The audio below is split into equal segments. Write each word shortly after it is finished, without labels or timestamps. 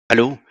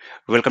Hello,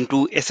 welcome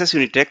to SS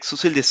Unitech.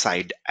 Susil this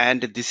side,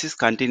 and this is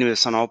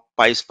continuation of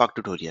PySpark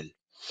tutorial.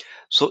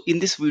 So in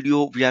this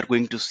video, we are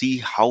going to see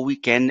how we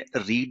can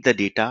read the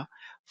data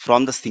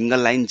from the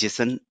single line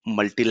JSON,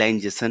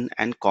 multi-line JSON,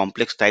 and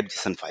complex type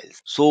JSON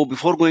files. So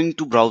before going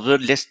to browser,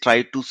 let's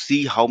try to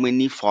see how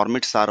many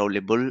formats are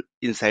available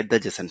inside the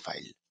JSON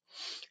file.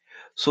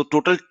 So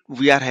total,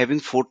 we are having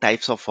four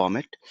types of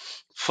format.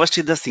 First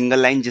is the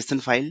single line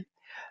JSON file.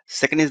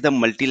 Second is the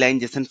multi-line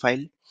JSON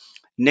file.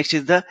 Next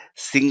is the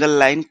single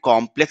line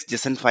complex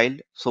JSON file,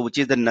 so which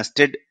is the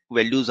nested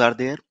values are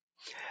there.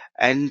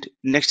 And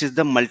next is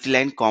the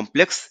multi-line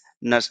complex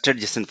nested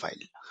JSON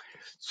file.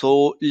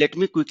 So let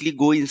me quickly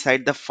go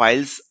inside the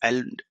files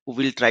and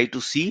we'll try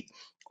to see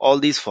all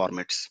these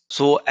formats.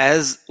 So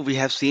as we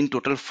have seen,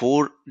 total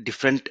four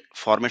different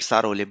formats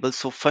are available.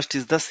 So first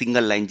is the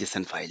single line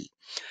JSON file.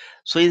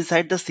 So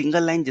inside the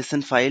single line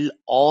JSON file,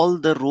 all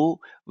the row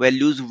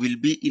values will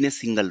be in a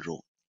single row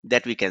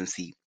that we can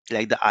see,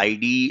 like the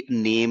ID,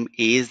 name,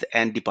 age,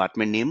 and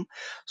department name.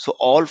 So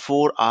all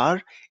four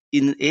are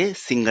in a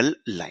single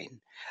line.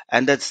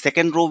 And the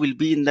second row will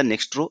be in the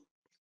next row,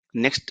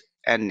 next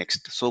and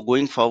next. So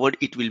going forward,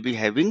 it will be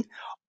having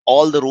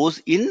all the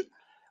rows in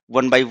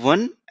one by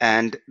one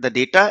and the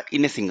data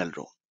in a single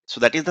row. So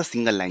that is the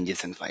single line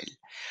JSON file.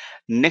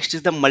 Next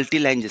is the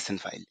multi-line JSON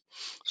file.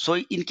 So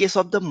in case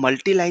of the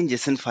multi-line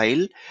JSON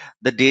file,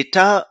 the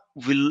data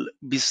will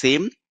be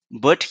same,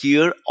 but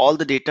here all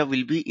the data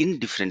will be in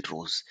different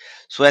rows.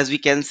 So as we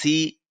can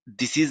see,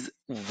 this is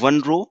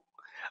one row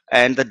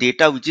and the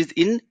data which is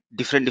in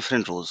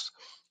different rows.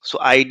 So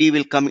ID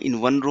will come in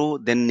one row,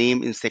 then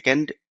name in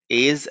second,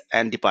 age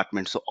and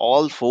department. So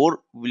all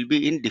four will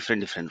be in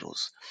different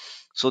rows.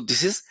 So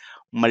this is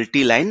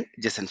multi-line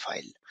JSON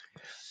file.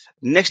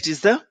 Next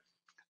is the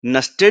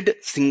nested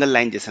single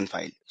line JSON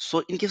file.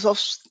 So in case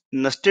of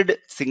nested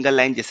single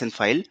line JSON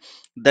file,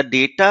 the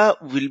data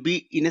will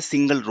be in a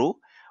single row,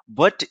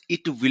 but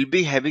it will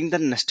be having the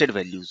nested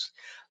values.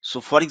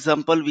 So for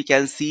example, we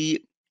can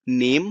see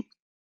name,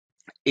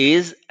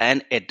 age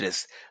and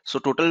address. So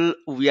total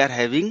we are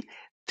having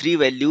three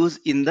values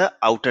in the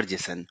outer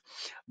JSON,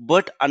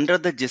 but under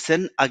the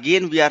JSON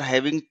again we are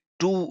having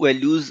two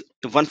values,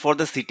 one for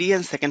the city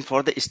and second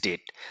for the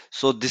state.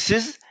 So this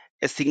is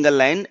a single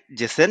line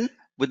JSON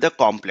with the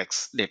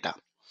complex data.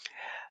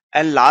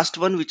 And last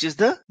one, which is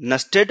the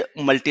nested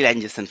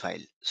multi-line JSON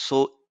file.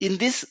 So in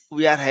this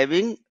we are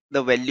having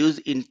the values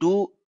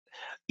into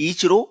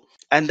each row,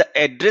 and the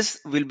address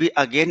will be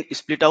again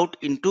split out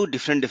into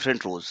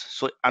different rows.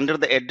 So under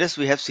the address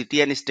we have city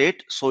and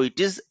state, so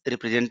it is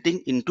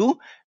representing into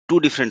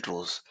two different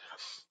rows.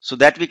 So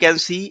that we can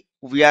see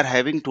we are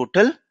having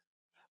total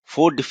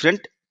four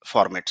different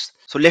formats.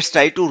 So let's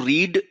try to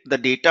read the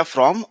data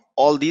from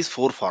all these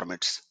four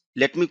formats.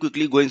 Let me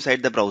quickly go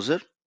inside the browser.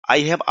 I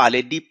have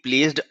already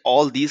placed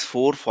all these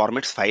four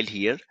formats file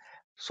here.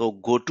 So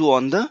go to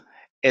on the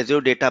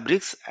Azure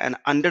Databricks, and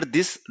under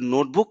this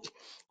notebook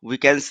we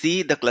can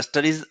see the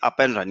cluster is up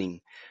and running.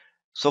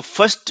 So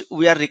first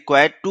we are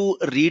required to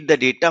read the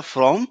data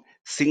from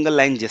single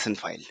line JSON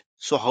file.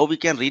 So how we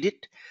can read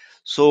it?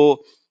 So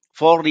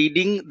for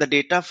reading the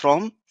data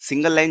from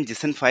single line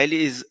JSON file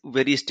is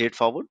very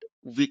straightforward.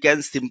 We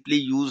can simply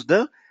use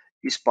the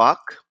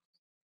Spark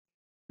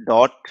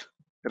dot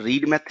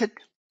read method.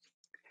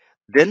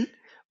 Then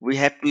we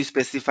have to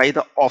specify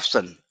the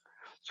option.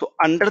 So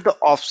under the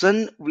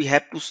option we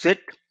have to set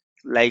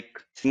like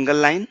single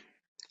line,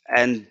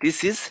 and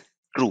this is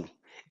true.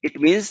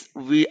 It means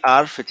we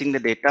are fetching the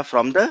data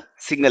from the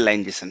single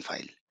line JSON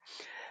file.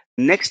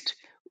 Next,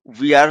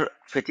 we are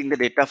fetching the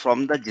data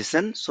from the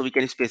JSON, so we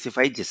can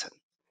specify JSON.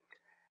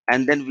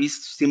 And then we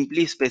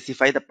simply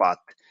specify the path.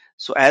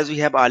 So as we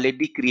have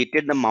already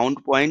created the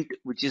mount point,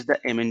 which is the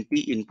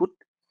MNT input,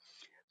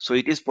 so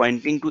it is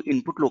pointing to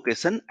input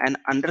location, and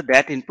under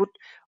that input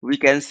we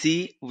can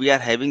see we are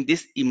having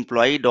this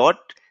employee dot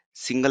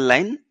single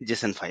line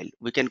JSON file.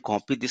 We can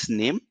copy this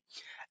name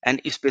and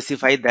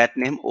specify that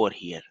name over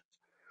here,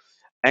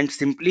 and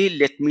simply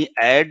let me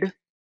add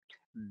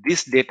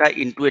this data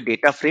into a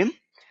data frame,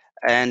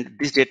 and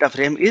this data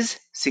frame is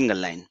single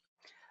line.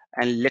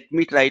 And let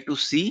me try to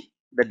see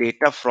the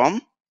data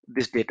from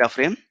this data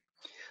frame.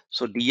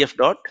 So df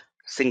dot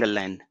single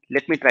line,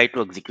 let me try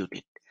to execute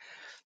it.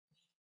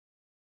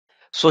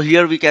 So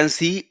here we can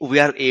see we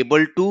are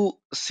able to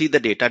see the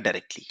data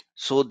directly.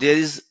 So there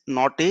is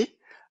not a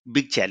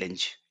big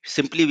challenge.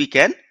 Simply we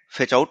can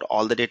fetch out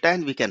all the data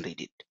and we can read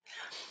it.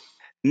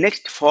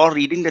 Next, for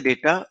reading the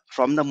data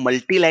from the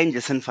multi-line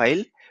JSON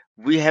file,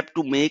 we have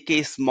to make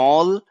a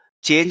small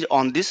change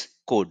on this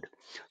code.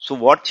 So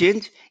what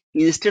change?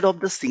 Instead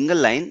of the single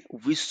line,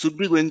 we should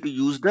be going to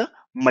use the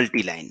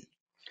multi-line.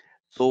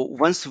 So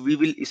once we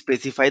will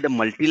specify the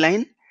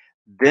multi-line,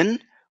 then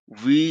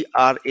we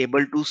are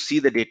able to see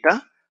the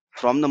data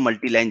from the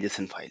multi-line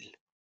JSON file.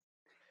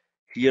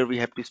 Here we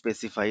have to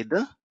specify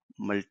the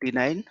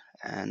multi-line,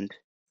 and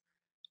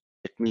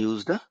let me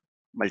use the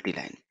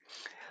multi-line.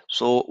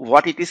 So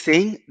what it is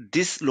saying,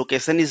 this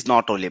location is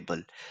not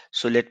available.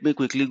 So let me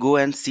quickly go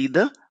and see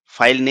the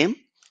file name.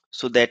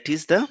 So that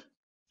is the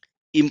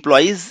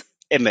employees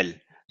ML.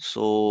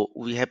 So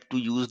we have to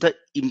use the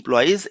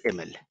employees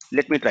ML.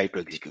 Let me try to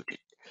execute it.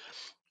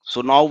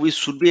 So now we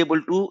should be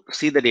able to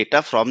see the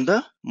data from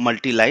the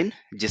multi-line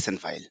JSON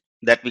file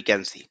that we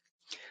can see.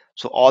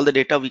 So all the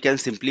data we can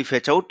simply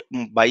fetch out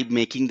by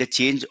making the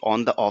change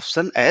on the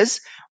option as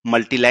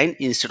multi-line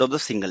instead of the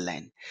single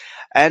line.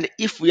 And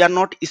if we are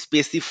not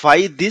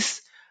specify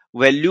this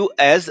value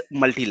as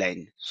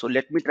multi-line, so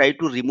let me try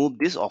to remove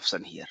this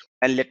option here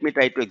and let me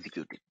try to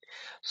execute it.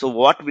 So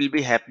what will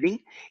be happening?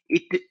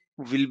 It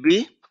will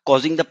be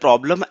causing the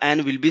problem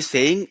and will be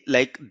saying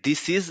like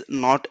this is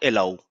not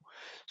allowed.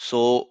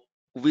 So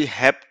we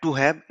have to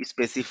have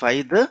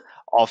specify the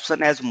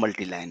option as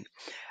multi-line.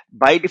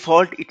 By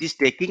default, it is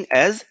taking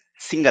as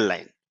single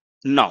line.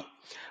 Now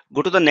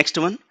go to the next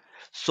one.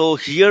 So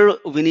here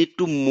we need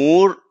to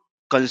more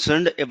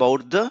concerned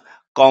about the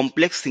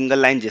complex single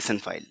line JSON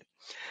file,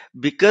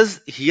 because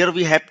here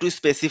we have to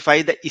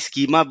specify the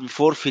schema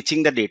before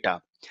fetching the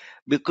data,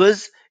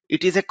 because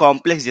it is a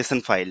complex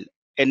JSON file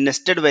and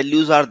nested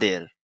values are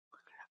there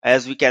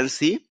as we can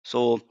see.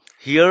 So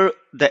here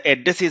the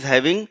address is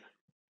having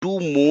two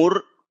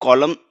more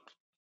column,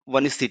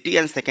 one is city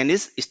and second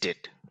is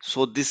state.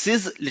 So this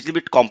is little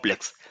bit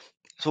complex.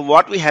 So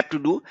what we have to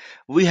do,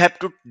 we have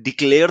to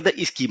declare the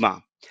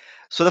schema.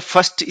 So the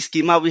first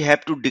schema we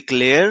have to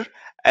declare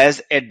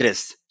as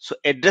address. So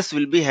address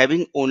will be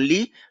having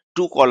only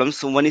two columns.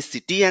 So one is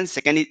city and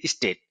second is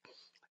state.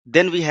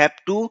 Then we have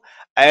to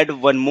add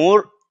one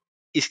more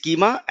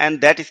schema,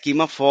 and that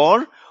schema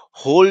for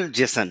whole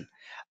JSON.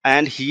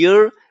 And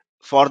here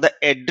for the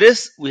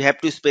address, we have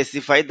to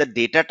specify the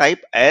data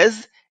type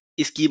as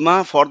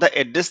schema for the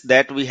address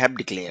that we have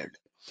declared.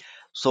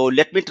 So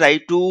let me try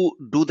to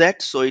do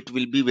that so it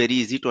will be very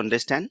easy to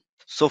understand.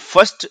 So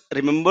first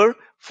remember,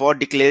 for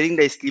declaring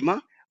the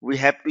schema, we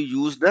have to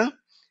use the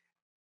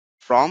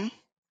from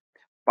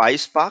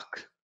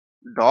PySpark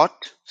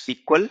dot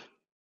SQL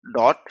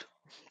dot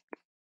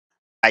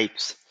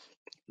types.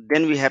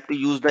 Then we have to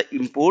use the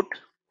import,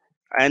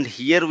 and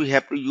here we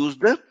have to use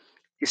the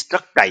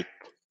struct type.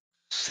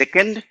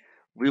 Second,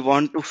 we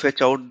want to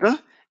fetch out the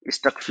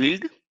struct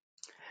field.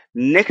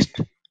 Next,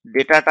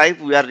 data type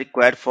we are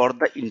required for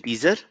the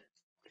integer.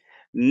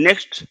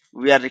 Next,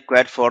 we are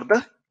required for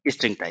the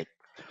string type.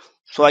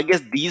 So I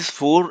guess these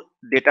four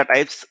data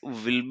types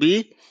will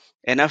be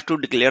enough to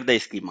declare the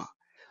schema.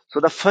 So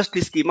the first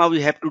schema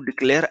we have to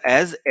declare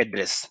as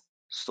address.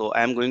 So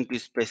I am going to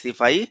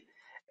specify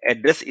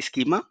address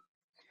schema.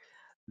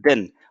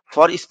 Then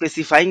for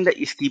specifying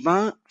the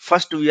schema,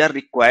 first we are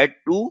required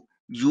to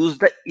use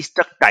the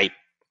struct type.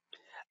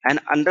 And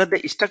under the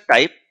struct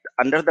type,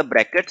 under the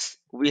brackets,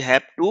 we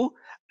have to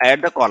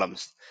add the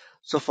columns.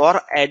 So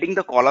for adding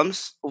the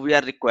columns, we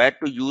are required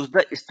to use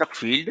the struct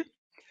field,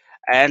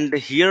 and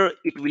here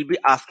it will be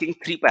asking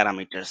three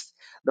parameters.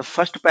 The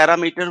first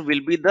parameter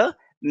will be the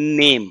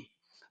name.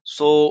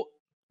 So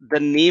the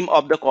name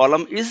of the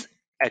column is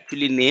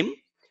actually name.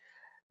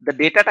 The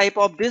data type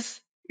of this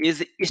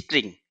is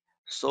string,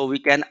 so we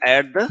can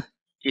add the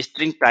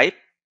string type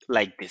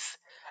like this.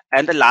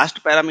 And the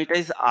last parameter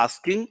is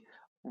asking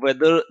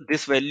whether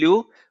this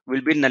value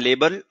will be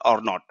nullable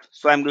or not,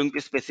 so I'm going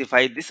to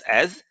specify this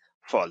as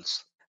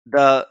false.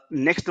 The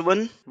next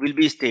one will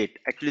be state.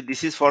 Actually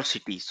this is for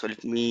city, so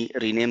let me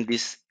rename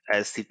this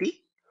as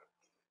city,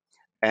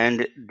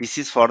 and this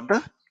is for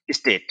the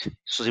state,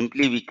 so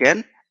simply we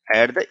can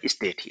add the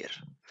state here.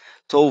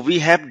 So we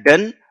have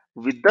done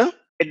with the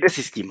address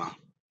schema.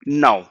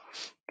 Now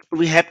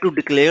we have to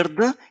declare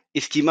the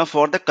schema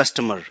for the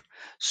customer.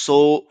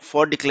 So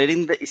for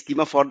declaring the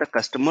schema for the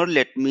customer,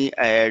 let me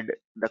add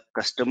the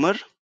customer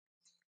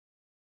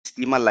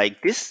schema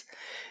like this.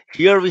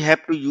 Here we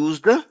have to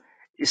use the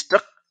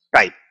struct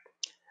type,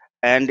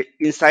 and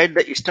inside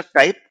the struct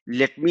type,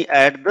 let me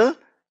add the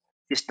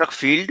struct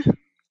field.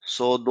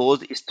 So those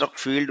struct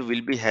field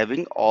will be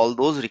having all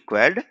those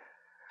required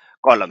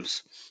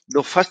columns.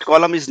 The first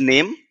column is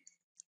name,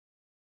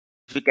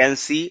 we can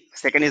see.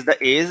 Second is the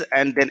age,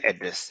 and then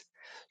address.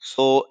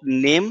 So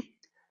name,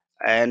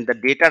 and the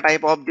data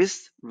type of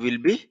this will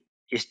be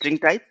string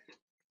type,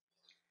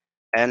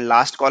 and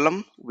last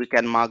column we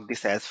can mark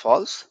this as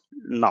false.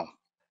 Now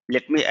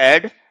let me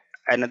add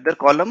another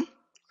column.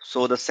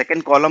 So the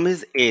second column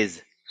is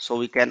age, so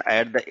we can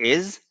add the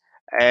age,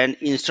 and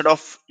instead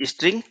of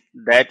string,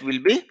 that will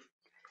be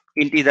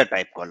integer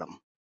type column.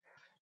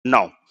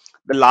 Now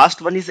the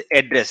last one is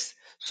address,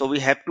 so we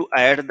have to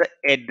add the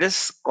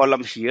address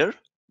column here,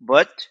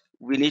 but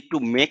we need to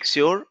make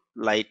sure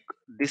like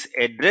this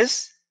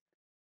address,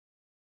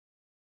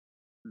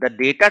 the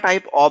data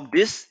type of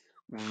this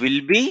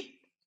will be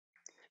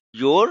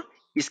your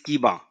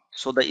schema.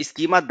 So the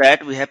schema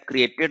that we have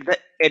created, the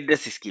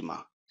address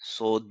schema.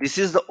 So this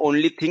is the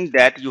only thing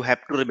that you have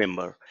to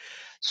remember.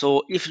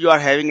 So if you are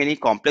having any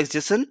complex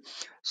JSON,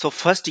 so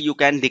first you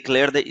can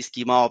declare the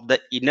schema of the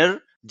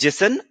inner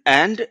JSON,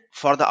 and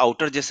for the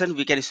outer JSON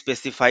we can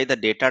specify the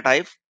data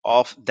type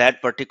of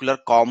that particular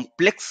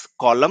complex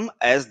column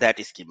as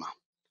that schema.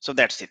 So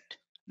that's it.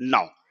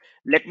 Now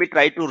let me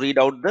try to read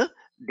out the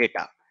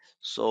data.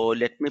 So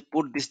let me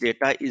put this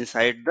data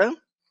inside the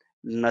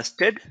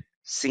nested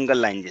single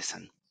line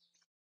JSON.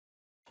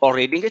 For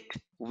reading it,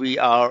 we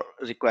are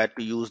required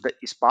to use the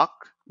Spark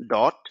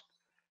dot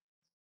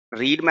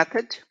read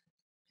method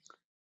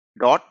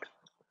dot.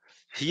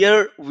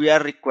 Here we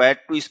are required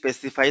to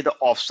specify the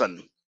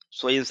option.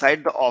 So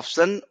inside the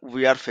option,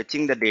 we are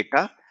fetching the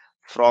data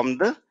from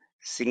the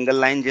single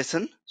line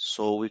JSON.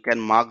 So we can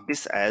mark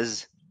this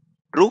as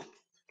true.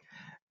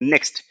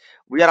 Next,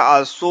 we are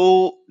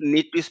also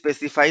need to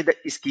specify the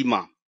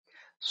schema.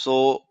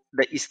 So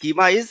the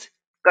schema is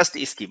cust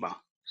schema.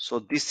 So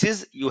this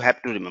is you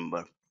have to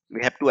remember.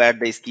 We have to add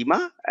the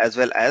schema as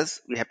well as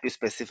we have to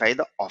specify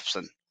the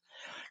option.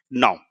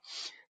 Now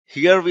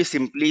here we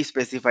simply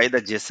specify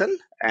the JSON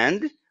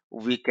and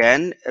we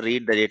can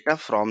read the data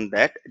from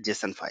that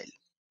JSON file.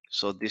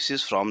 So this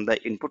is from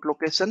the input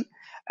location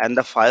and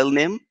the file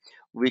name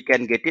we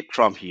can get it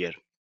from here.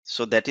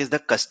 So that is the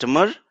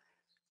customer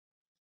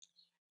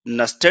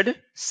nested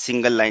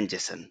single line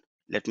JSON.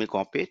 Let me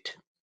copy it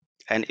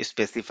and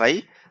specify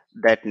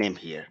that name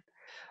here.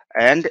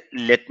 And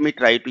let me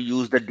try to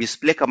use the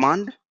display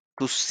command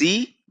to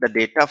see the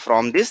data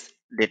from this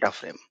data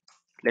frame.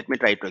 Let me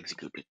try to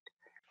execute it.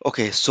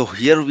 Okay, so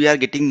here we are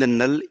getting the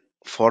null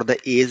for the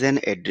age and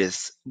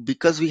address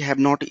because we have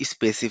not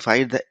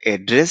specified the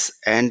address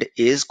and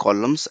age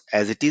columns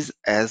as it is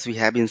as we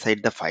have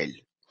inside the file.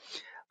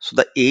 So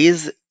the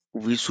age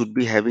we should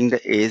be having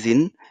the age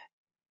in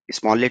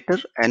small letter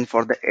and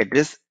for the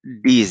address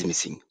D is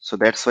missing. So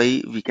that's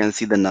why we can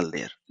see the null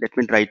there. Let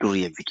me try to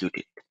re-execute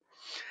it.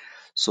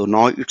 So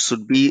now it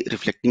should be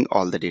reflecting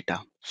all the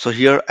data. So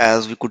here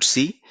as we could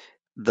see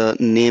the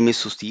name is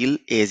Susil,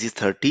 age is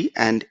 30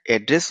 and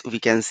address we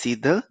can see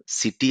the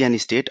city and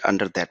state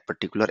under that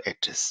particular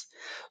address.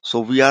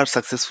 So we are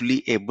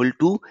successfully able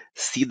to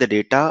see the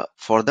data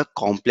for the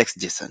complex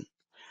JSON.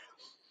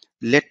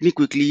 Let me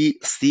quickly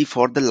see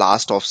for the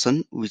last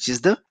option, which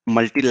is the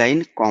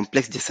multi-line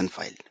complex JSON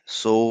file.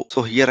 So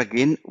here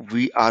again,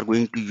 we are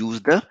going to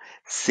use the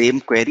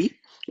same query,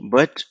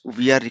 but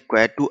we are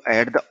required to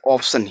add the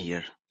option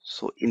here.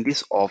 So in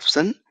this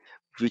option,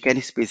 we can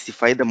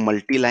specify the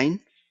multi-line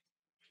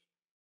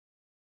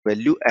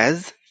value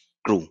as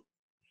true.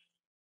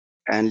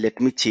 And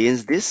let me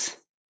change this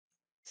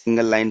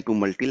single line to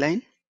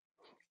multi-line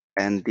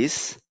and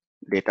this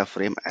data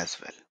frame as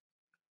well.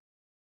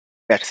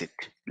 That's it.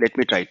 Let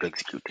me try to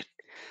execute it.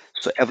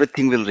 So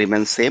everything will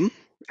remain same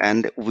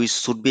and we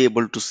should be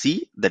able to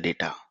see the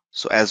data.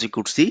 So as you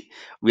could see,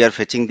 we are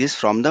fetching this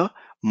from the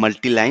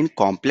multi-line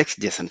complex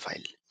JSON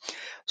file.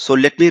 So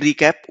let me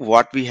recap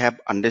what we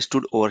have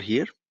understood over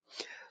here.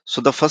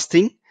 So the first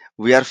thing,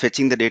 we are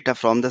fetching the data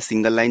from the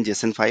single line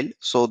JSON file.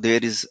 So there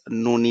is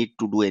no need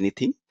to do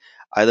anything.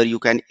 Either you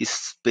can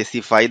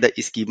specify the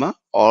schema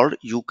or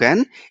you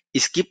can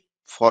skip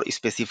for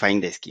specifying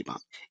the schema.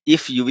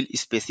 If you will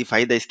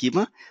specify the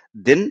schema,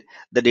 then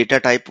the data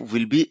type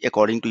will be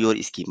according to your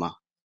schema.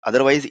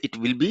 Otherwise, it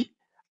will be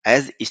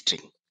as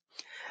string.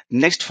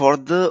 Next, for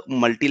the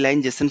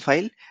multi-line JSON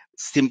file,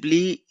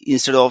 simply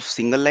instead of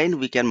single line,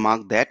 we can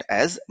mark that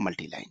as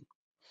multi-line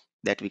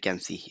that we can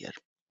see here.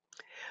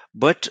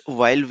 But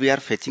while we are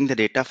fetching the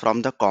data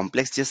from the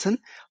complex JSON,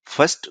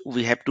 first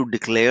we have to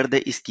declare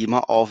the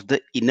schema of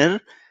the inner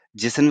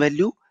JSON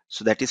value.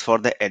 So that is for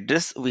the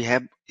address we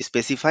have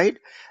specified.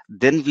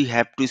 Then we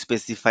have to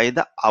specify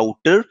the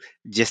outer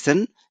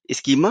JSON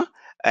schema.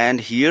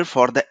 And here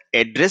for the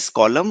address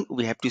column,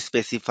 we have to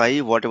specify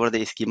whatever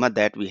the schema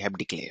that we have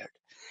declared.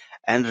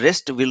 And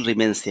rest will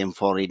remain same.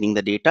 For reading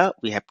the data,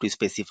 we have to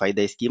specify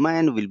the schema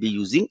and we'll be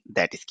using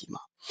that schema.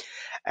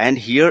 And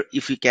here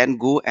if we can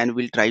go and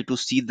we'll try to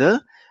see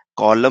the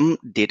column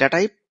data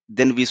type,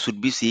 then we should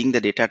be seeing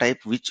the data type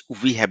which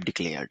we have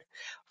declared.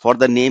 For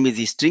the name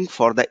is string,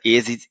 for the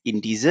age is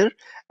integer,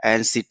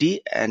 and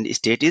city and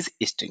state is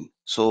string.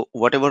 So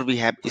whatever we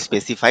have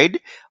specified,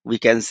 we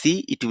can see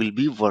it will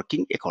be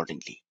working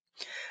accordingly.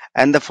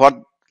 And the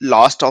for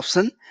last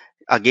option,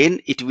 again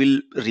it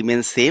will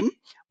remain same,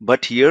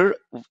 but here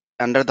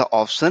under the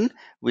option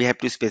we have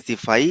to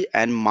specify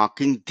and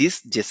marking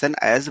this JSON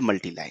as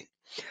multi-line.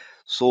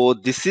 So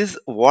this is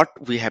what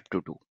we have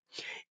to do.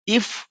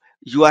 If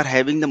you are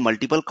having the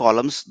multiple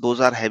columns, those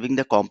are having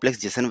the complex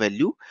JSON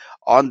value,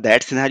 on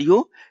that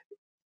scenario,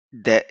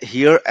 that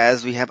here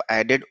as we have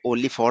added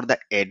only for the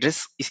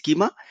address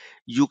schema,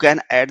 you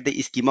can add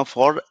the schema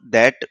for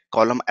that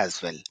column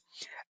as well.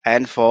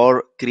 And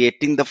for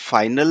creating the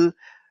final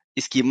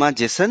schema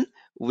JSON,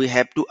 we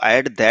have to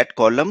add that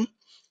column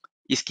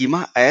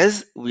schema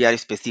as we are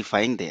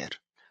specifying there.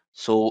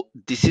 So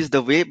this is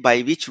the way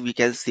by which we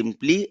can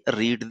simply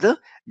read the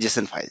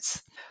JSON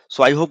files.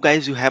 So I hope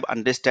guys you have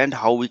understand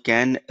how we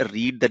can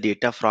read the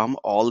data from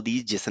all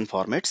these JSON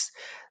formats.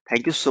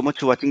 Thank you so much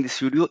for watching this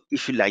video.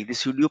 If you like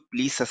this video,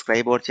 please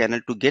subscribe our channel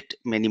to get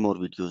many more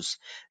videos.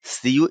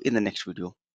 See you in the next video.